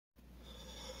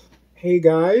Hey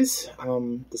guys,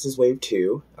 this is wave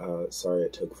 2. Sorry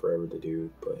it took forever to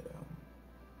do, but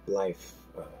life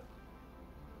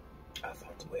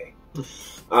got the way.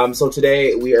 So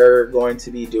today we are going to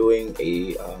be doing a,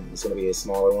 it's going to be a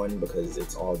smaller one because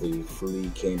it's all the fruity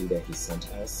candy that he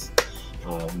sent us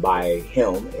by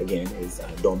him. Again, is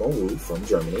Domo Wu from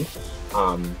Germany.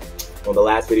 On the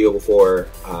last video before,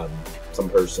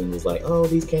 some person was like, oh,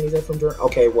 these candies are from Germany.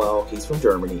 Okay, well, he's from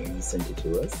Germany and he sent it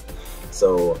to us.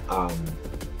 So,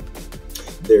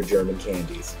 they're German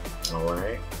candies.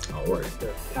 Alright? Alright.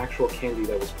 They're actual candy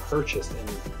that was purchased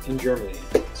in Germany.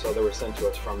 So they were sent to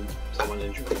us from someone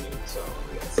in Germany. So,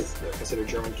 yes, they're considered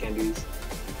German candies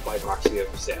by proxy of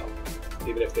sale,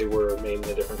 even if they were made in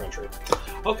a different country.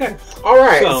 Okay.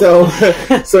 Alright,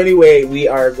 so anyway, we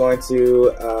are going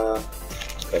to,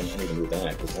 okay, I need to move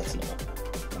that because that's not,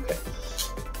 okay.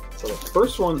 So the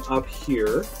first one up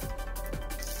here,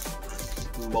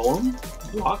 Moem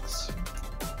blocks,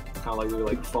 kind of like maybe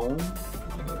like foam.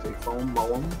 I say foam,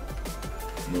 Moem.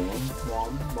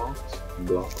 Moem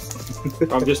blocks.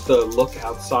 From just the look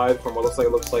outside, from what it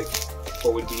looks like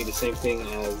what would be the same thing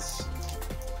as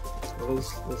what those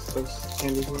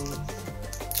candies were. You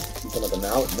talking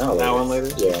about the now and later?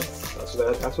 Yeah.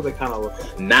 That's what they kind of look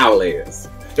like. Now later.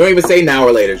 Don't even say now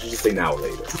or later. You just say now or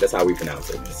later. That's how we pronounce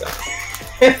it.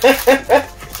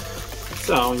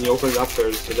 So when you open it up,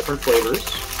 there's the different flavors.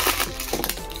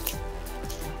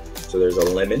 So there's a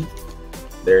lemon,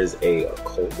 there's a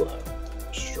cola,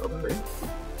 strawberry,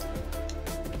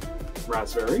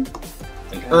 raspberry,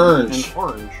 and orange. And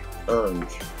orange.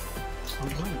 Orange.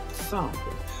 Alright, so.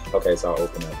 Okay, so I'll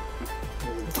open up.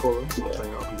 Here's the cola. Yeah. I'll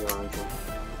open the orange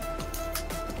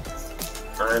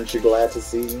one. Aren't you glad to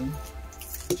see me?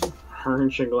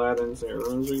 Aren't you glad and say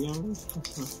orange again?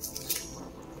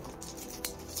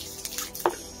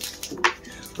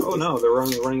 Oh no, they're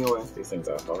running away. These things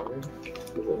are hard.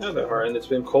 Yeah, they're hard, and it's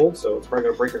been cold, so it's probably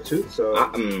gonna break your tooth. So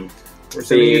we're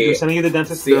sending you to the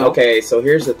dentist. See, okay, so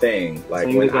here's the thing. Like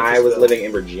when I was bill. living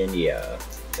in Virginia, I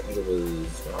think it was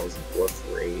when I was in 4th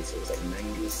grade, so it was like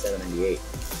 97, 98.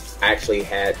 I actually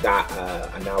got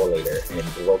an hour later and it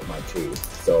broke my tooth.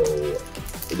 So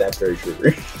that's very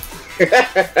true.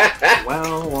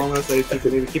 Well, I'm gonna say keep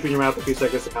it in your mouth a few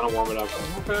seconds to kind of warm it up.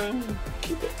 Okay,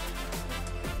 Keep it.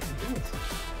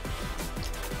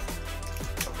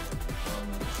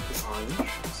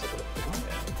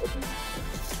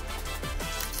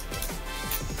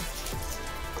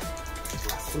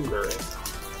 Blueberry.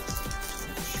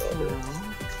 Strawberry.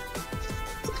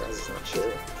 Surprised it's not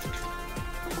cherry.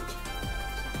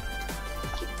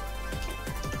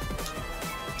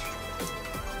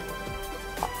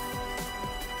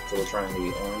 So we're trying the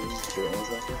orange. The orange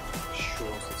one?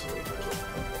 Sure.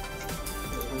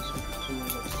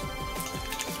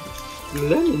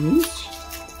 Lemons.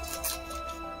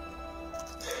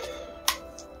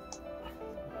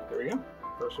 There we go.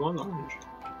 First one, orange.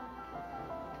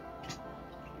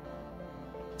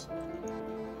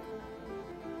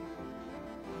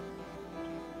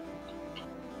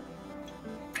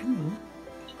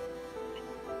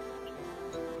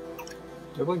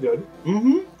 Definitely good.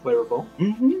 Flavorful.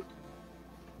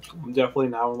 Definitely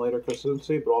now and later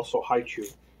consistency, but also high chew.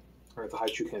 Or the high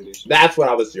chew candies. That's what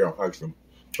I was doing. High chew.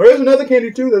 There's another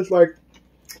candy too that's like,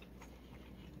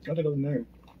 I think of the name.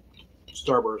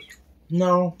 Starburst.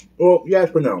 No. Well,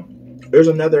 yes, but no. There's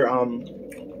another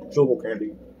chewable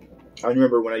candy. I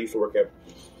remember when I used to work at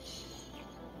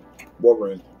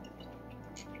Walgreens.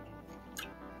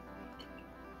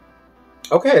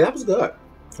 Okay, that was good.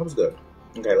 That was good.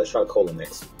 Okay, let's try the cola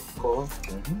next. Cola?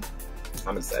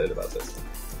 I'm excited about this.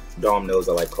 Dom knows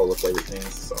I like cola flavored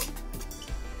things, so.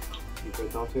 You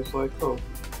guys don't taste like Coke.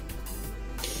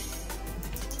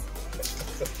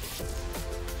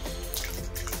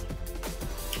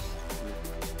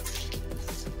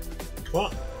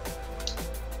 What?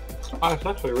 Oh, it's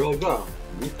actually really good.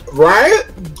 Right?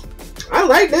 I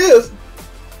like this.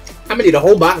 I'm gonna need a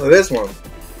whole box of this one.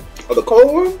 Of the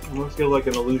cola one? It almost feels like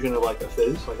an illusion of like a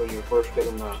fizz, like when you first get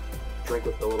in the drink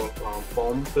with the little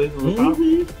foam fizz on the top.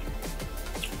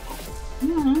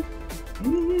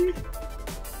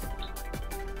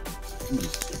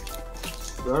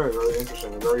 Very, very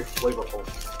interesting and very flavorful.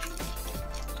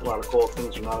 A lot of cola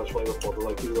things are not as flavorful. They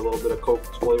like give you a little bit of Coke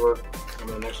flavor, and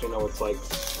then the next thing you know, it's like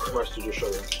the rest of your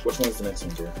sugar. Which one's the next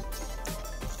one, dear?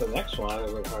 The next one, I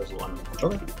think, has lemon.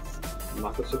 Okay.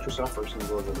 Knock the citrus out first and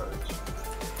go with the berries.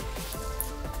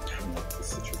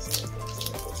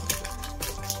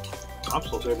 I'm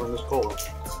still savoring this cola.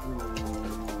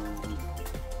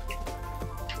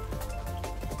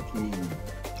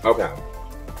 Okay.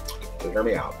 So hear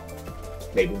me out.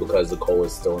 Maybe because the cola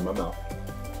is still in my mouth.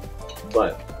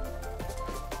 but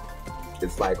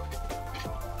it's like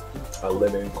a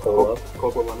lemon cola.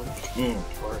 Coke with lemon.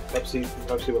 Or Pepsi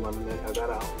with lemon. They had that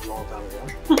out a long time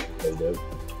ago. They did.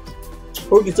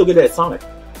 Or you can still get that at Sonic.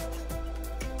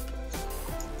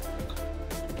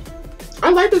 I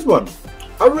like this one.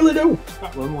 I really do.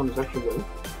 That lemon one is actually good.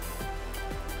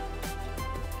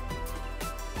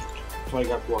 That's why you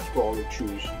got to watch for all the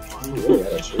chews. You really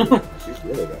gotta chew. You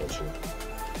really gotta chew.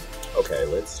 Okay,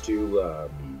 let's do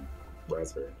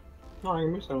raspberry. No, I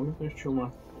can miss that. Let me finish chewing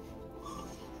one.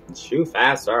 Chew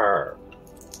faster.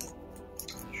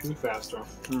 Chew faster.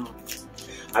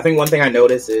 I think one thing I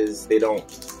noticed is they don't.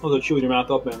 Oh, they're chewing your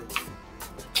mouth open.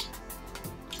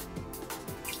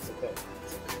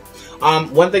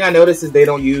 One thing I noticed is they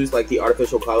don't use like the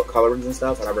artificial colorings and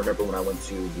stuff. And I remember when I went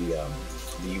to the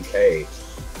UK,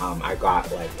 I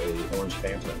got like a orange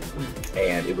Fanta,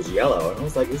 and it was yellow. And I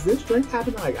was like, "Is this drink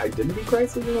having like identity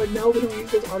crisis?" And they're like, "No, we don't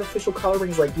use those artificial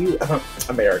colorings like you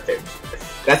Americans."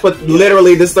 That's what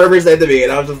literally the server said to me,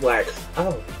 and I was just like,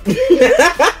 "Oh."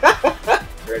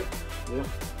 Ready? Yeah.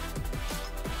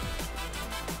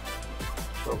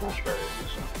 So raspberry.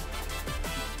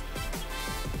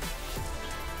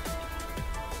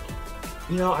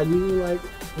 You know, I really like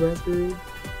raspberry.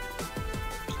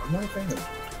 I'm not a fan of it.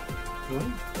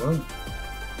 Really? Well,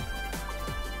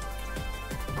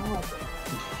 I like it.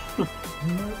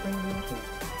 I'm not a fan of raspberry.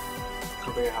 I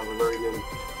think it has a very good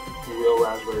real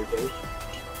raspberry taste.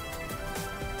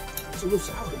 It's a little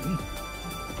sour.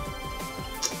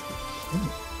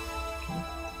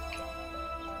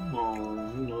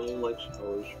 Oh, you know, they like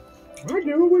sours. I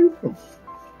do.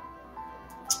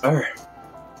 Alright.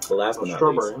 The last one,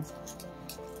 strawberry.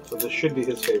 So this should be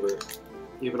his favorite,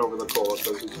 even over the cola,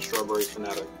 because he's a strawberry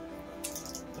fanatic.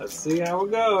 Let's see how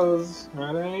it goes.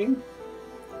 Ready?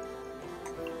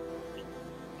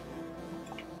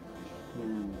 Oh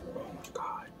my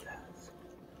god, yes.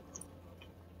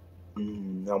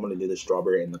 I'm gonna do the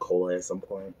strawberry and the cola at some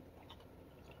point.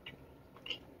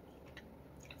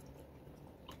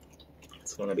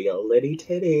 It's gonna be a litty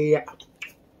titty.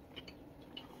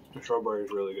 The strawberry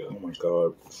is really good. Oh my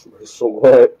god, it's so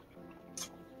good.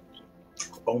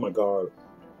 Oh my god.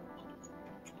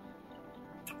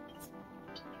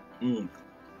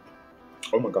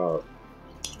 Oh my god.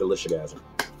 Delicious.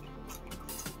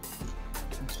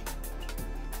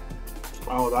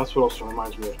 Oh, that's what also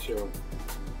reminds me of too.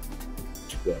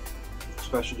 Yeah.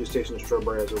 Especially just tasting the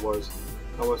strawberry as it was.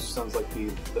 It almost sounds like the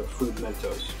fruit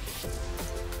Mentos.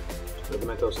 The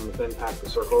Mentos in the thin pack, the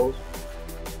circles.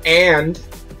 And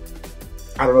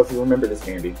I don't know if you remember this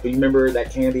candy, but you remember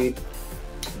that candy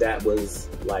that was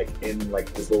like in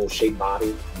like this little shaped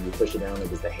body, and you push it down, it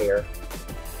was the hair.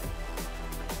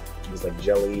 It was like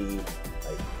jelly,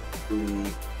 like fruity.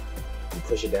 You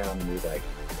push it down, and it was like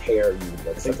hair. You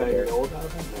like suck the hair. Know about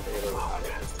it? Oh my god,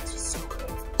 this is so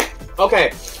good.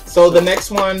 Okay, so the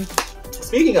next one,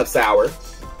 speaking of sour,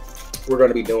 we're going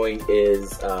to be doing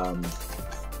is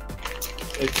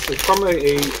it's from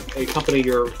a company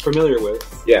you're familiar with.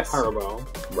 Yes. Haribo.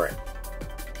 Right.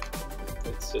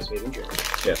 It's just made in Germany.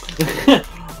 Yes.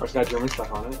 Or it's got German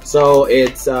stuff on it. So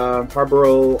it's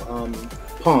Haribo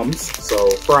Palms, so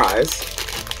fries.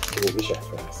 Ooh, we should have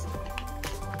fries.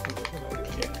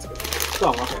 Yeah, that's good.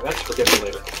 Oh, okay, that's for getting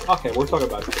later. Okay, we're talking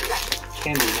about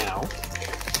candy now.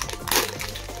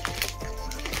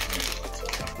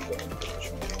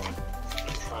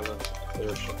 Try the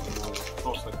clear shit.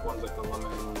 Almost like one's like the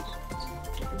lemon and one's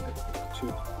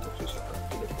two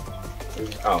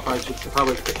separate. Oh.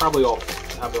 They probably all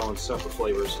have their own separate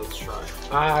flavors, so let's try.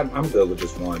 I'm good with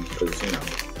just one, because, you know,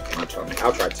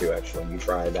 I'll try two, actually. You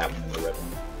try that one and the red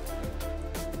one.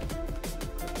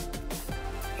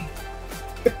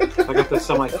 I got the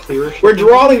semi-clear shit. We're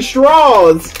drawing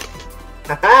straws!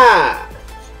 Ha-ha!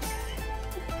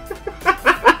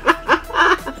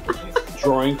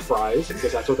 Drawing fries,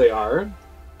 because that's what they are.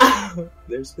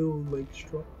 They're still, like,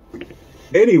 straw.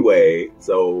 Anyway,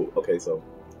 so, okay, so,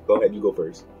 go ahead, you go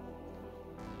first.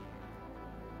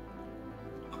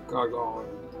 God.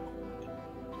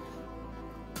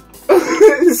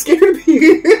 It scared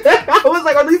me. I was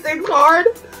like, are these things hard?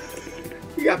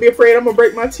 You got me afraid I'm gonna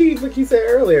break my teeth, like you said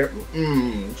earlier.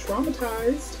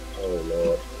 Traumatized. Oh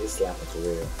lord, this slapping for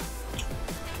real.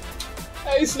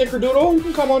 Hey, Snickerdoodle, you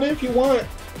can come on in if you want.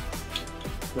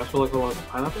 That's what like the one with the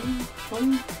pineapple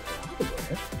one?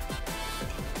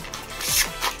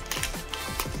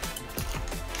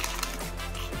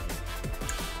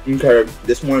 Okay,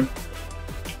 this one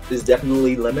is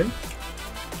definitely lemon.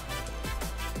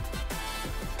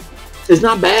 It's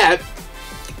not bad.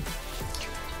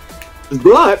 It's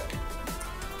blood,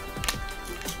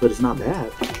 but it's not bad.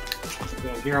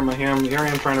 And here I am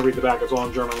trying to read the back. It's all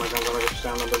in German. Like I'm going to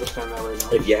understand that right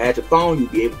now. If you had your phone,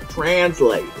 you'd be able to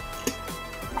translate.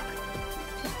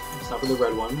 Start with the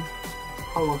red one.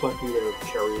 Probably looks like either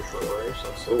cherry or strawberry.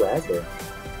 So Oh, raspberry.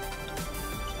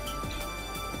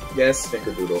 Yes,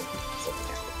 snickerdoodle.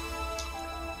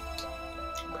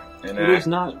 And it is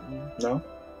not. No?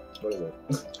 What is it?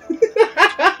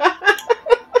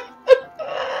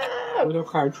 It's a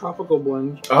kind of tropical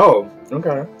blend. Oh,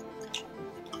 okay.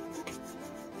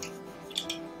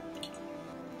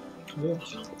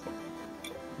 Yes.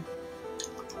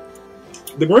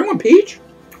 The green one, peach?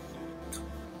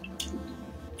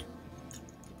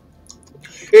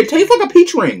 It tastes like a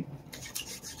peach ring.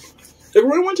 The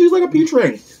green one tastes like a peach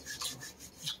ring.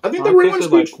 I think the green one's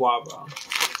peach. Like guava.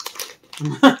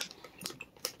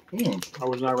 I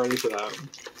was not ready for that.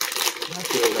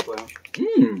 That's really definitely.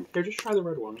 Here, just try the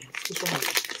red one. Just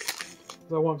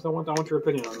one. I want your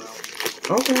opinion on that.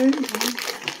 Okay.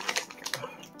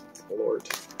 Lord.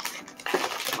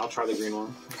 I'll try the green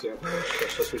one. Let's see.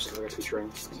 Let's switch to like a peach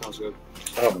ring. Sounds good.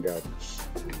 Oh my god.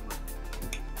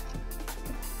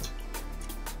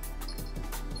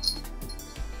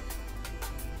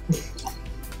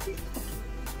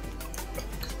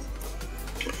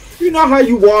 You know how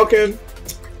you walk in,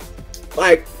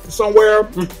 like, somewhere,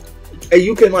 and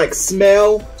you can, like,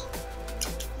 smell?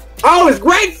 Oh, it's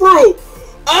grapefruit!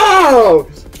 Oh!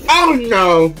 Oh,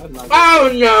 no!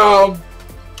 Oh, no!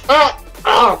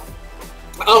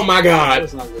 Oh, my God.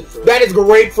 That is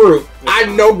grapefruit. I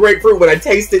know grapefruit. When I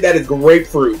taste it, that is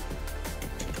grapefruit.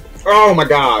 Oh, my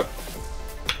God.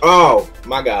 Oh,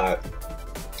 my God.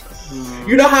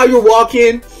 You know how you walk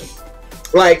in,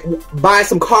 like, buy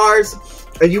some cars,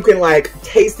 and you can, like,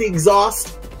 taste the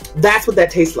exhaust? That's what that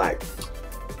tastes like.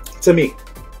 To me.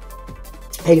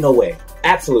 Ain't no way.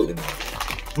 Absolutely not.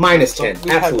 Minus 10.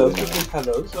 Absolutely not. We've had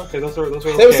those. Okay, those are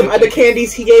there were some other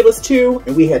candies he gave us too,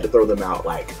 and we had to throw them out,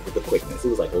 like, with the quickness. It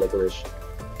was like licorice.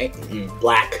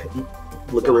 Black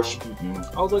licorice.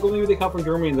 I was like, well, maybe they come from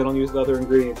Germany and they don't use the other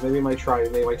ingredients. Maybe I might try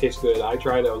it. Maybe it might taste good. I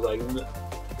tried it. I was like, it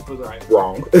was alright.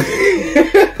 Wrong.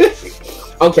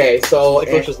 Okay, so...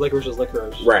 Licorice is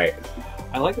licorice. Right.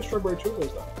 I like the strawberry Twizzlers,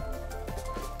 though.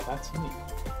 That's me.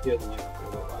 He doesn't like it.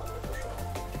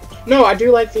 No, I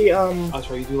do like the Oh,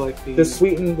 sorry, you do like the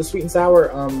sweet and sour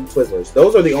Twizzlers.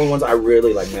 Those are the only ones I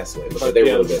really like mess with because they're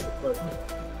really good.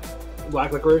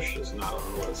 Black licorice is not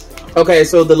on the list. Okay,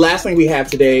 so the last thing we have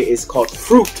today is called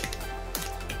fruit.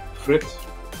 Fruit.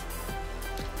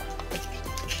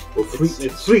 Or fruit.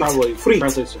 It's fruit. probably fruit.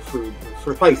 translates to food.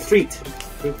 Probably fruit.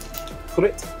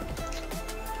 Fruit.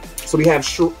 So we have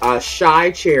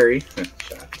shy cherry,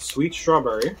 sweet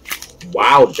strawberry,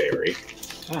 wild berry,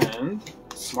 and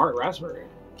smart raspberry.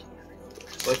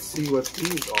 Let's see what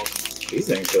these are. These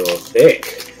things are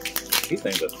thick. These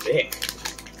things are thick.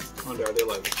 I wonder, are they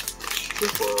like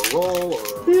strip or a roll or?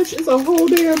 Bitch, it's a whole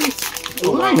damn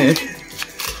lining.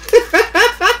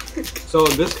 Wow. So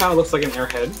this kind of looks like an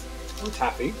airhead or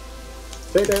taffy.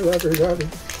 It smells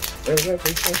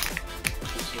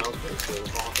very good.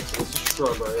 This is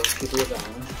strawberry. Let's keep it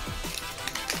down.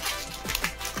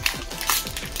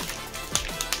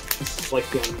 This is like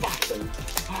the unboxing.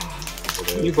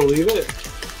 Can you believe it?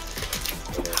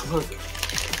 Look.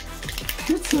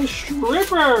 It's a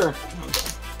stripper! Okay.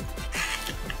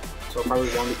 So probably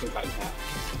one we can cut in half.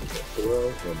 Throw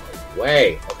him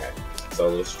away. Okay. So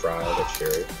let's try the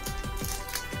cherry.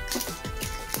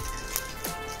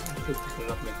 I think we could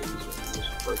not make it easier.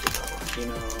 You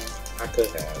know, I could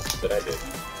have, but I didn't.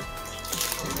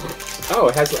 Oh,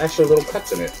 it has actually little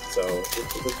cuts in it, so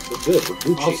we're good. We're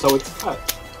Gucci. Oh, so it's cut.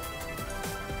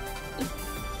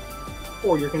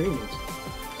 For your convenience.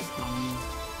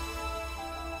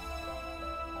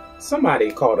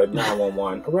 Somebody called a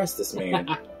 911. Arrest this man.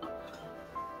 I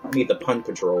need the pun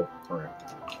patrol. All right.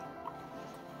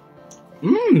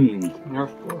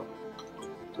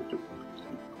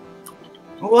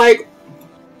 Like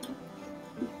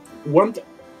one.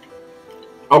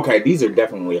 Okay, these are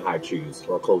definitely high chews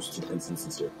or close to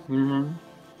consistency.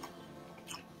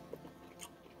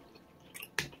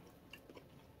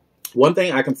 One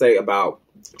thing I can say about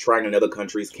trying another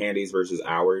country's candies versus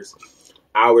ours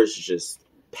is just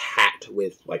packed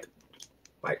with like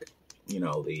you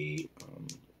know the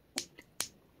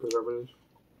preservatives,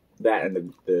 that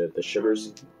and the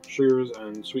sugars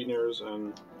and sweeteners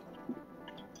and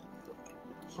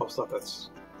all stuff that's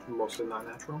mostly not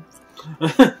natural.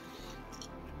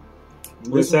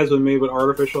 It says was made with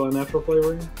artificial and natural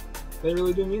flavoring. They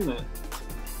really do mean that.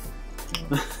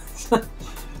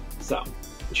 So,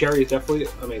 the cherry is definitely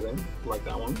amazing. I like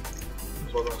that one.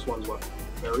 As well as this one's what?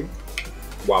 Berry?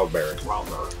 Wild berry. Wild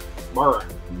berry. Bar.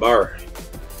 Bar.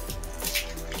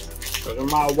 Those are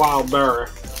my wild berry.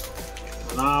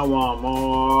 And I want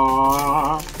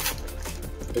more.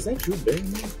 Is that Drew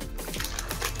Barrymore?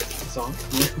 Song?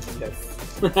 Yes.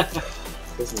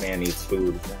 This man needs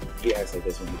food. He acts like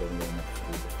this when he doesn't get enough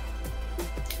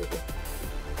food.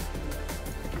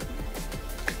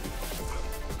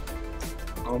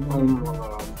 Oh my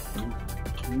god.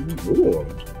 Ooh.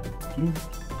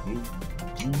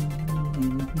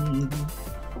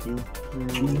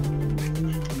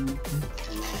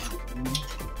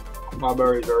 My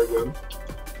berry is very good.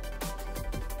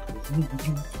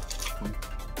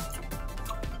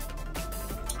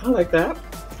 I like that.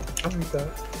 I like that.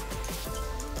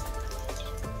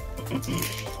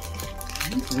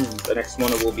 The next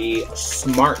one will be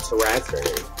Smart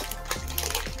Raspberry.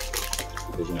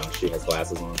 Because, you know, she has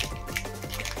glasses on.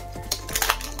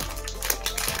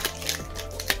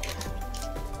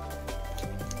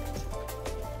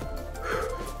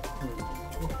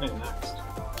 Okay, next.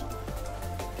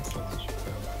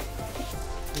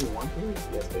 Do you want these?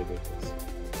 Yes, baby.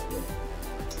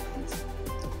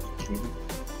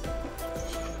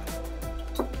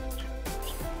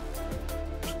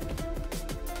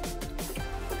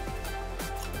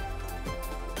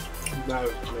 That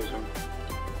is amazing.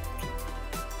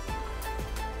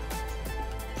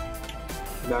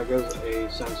 That gives a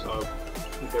sense of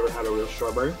if you ever had a real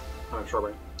strawberry, not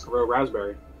strawberry, a real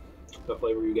raspberry, the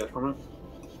flavor you get from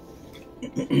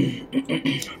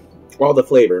it. All the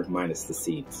flavor minus the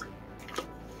seeds.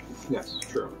 Yes,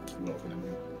 true. No.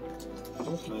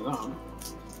 Opening up.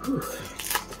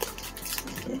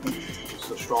 It's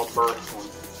the strawberry one.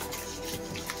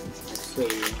 Let's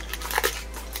see.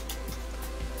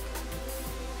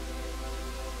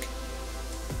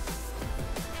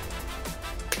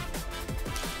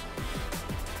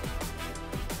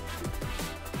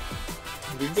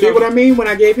 See what I mean? When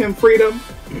I gave him freedom,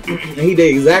 he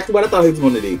did exactly what I thought he was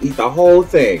going to do. Eat the whole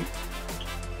thing.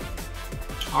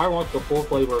 I want the full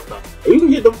flavor effect. You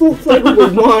can get the full flavor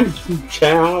with one,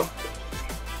 child.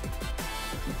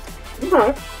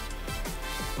 Okay.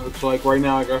 It's like right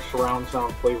now I got surround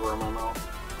sound flavor in my mouth.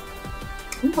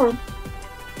 Okay.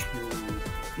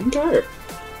 Okay.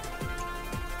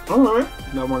 Alright.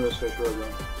 That one just tastes really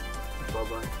good.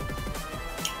 Strawberry.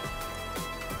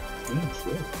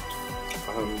 Sure.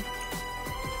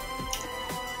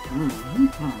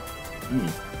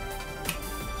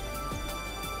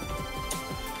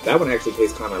 That one actually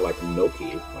tastes kind of like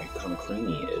milky, like kind of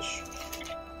creamy-ish.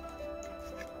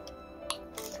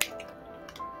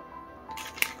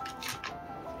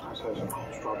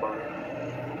 Strawberry.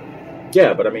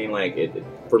 Yeah, but I mean, like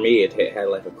for me, it had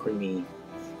like a creamy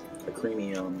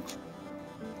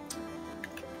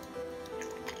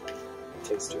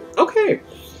taste to it. Okay.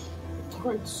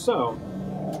 Alright, so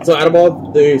out of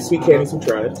all the sweet candies we've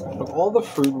tried, of all the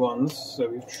fruit ones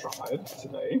that we've tried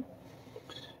today,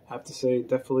 I have to say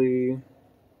definitely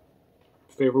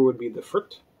favorite would be the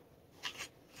fruit.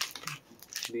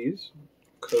 These,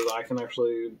 because I can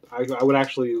actually, I would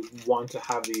actually want to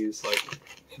have these like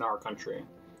in our country.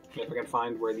 And if I can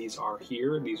find where these are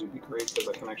here, these would be great because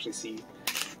I can actually see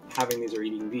having these or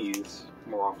eating these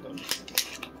more often.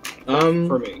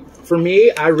 For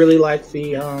me, I really like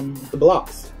the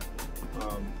blocks.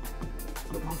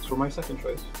 The blocks were my second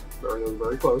choice.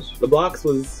 Very close. The blocks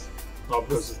was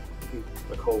because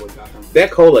the cola got him.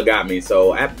 That cola got me.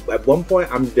 So at one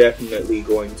point, I'm definitely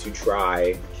going to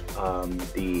try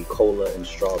the cola and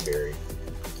strawberry.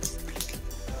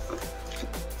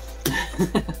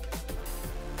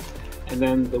 And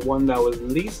then the one that was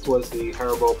least was the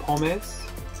Haribo Pomes.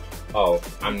 Oh,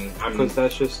 I'm because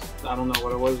that's just, I don't know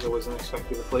what it was. I wasn't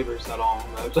expecting the flavors at all.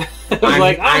 I was I'm,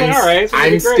 like, alright.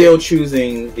 I'm still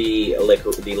choosing the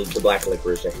black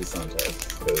licorice that he sent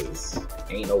us because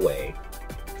ain't no way.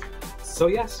 So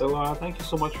yeah, thank you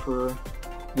so much for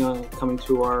coming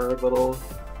to our little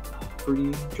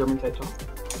fruity German TED Talk,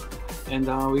 and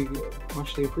we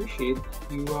muchly appreciate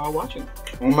you watching.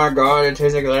 Oh my god, it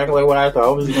tastes exactly what I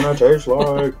thought it was gonna taste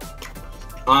like.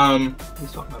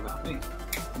 He's talking about me.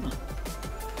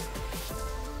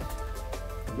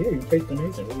 Yeah, you taste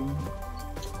amazing.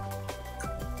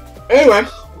 Anyway,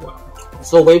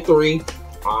 so wave 3.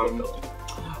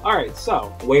 Alright,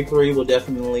 so wave 3 will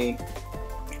definitely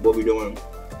we'll be doing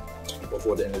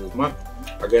before the end of this month.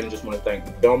 Again, just want to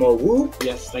thank Domo Woo.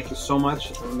 Yes, thank you so much.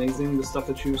 It's amazing the stuff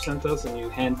that you sent us and you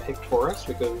handpicked for us,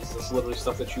 because this is literally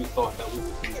stuff that you thought that we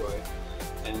would enjoy.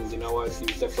 And you know what? You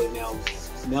definitely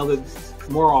nailed it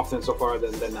more often so far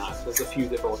than not. There's a few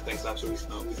different things actually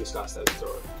we discussed that the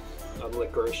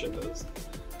licorice and those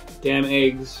damn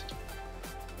eggs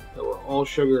that were all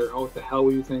sugar. Oh, what the hell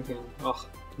were you thinking? Ugh.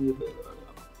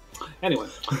 Anyway.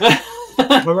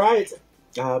 All right.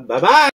 Bye bye.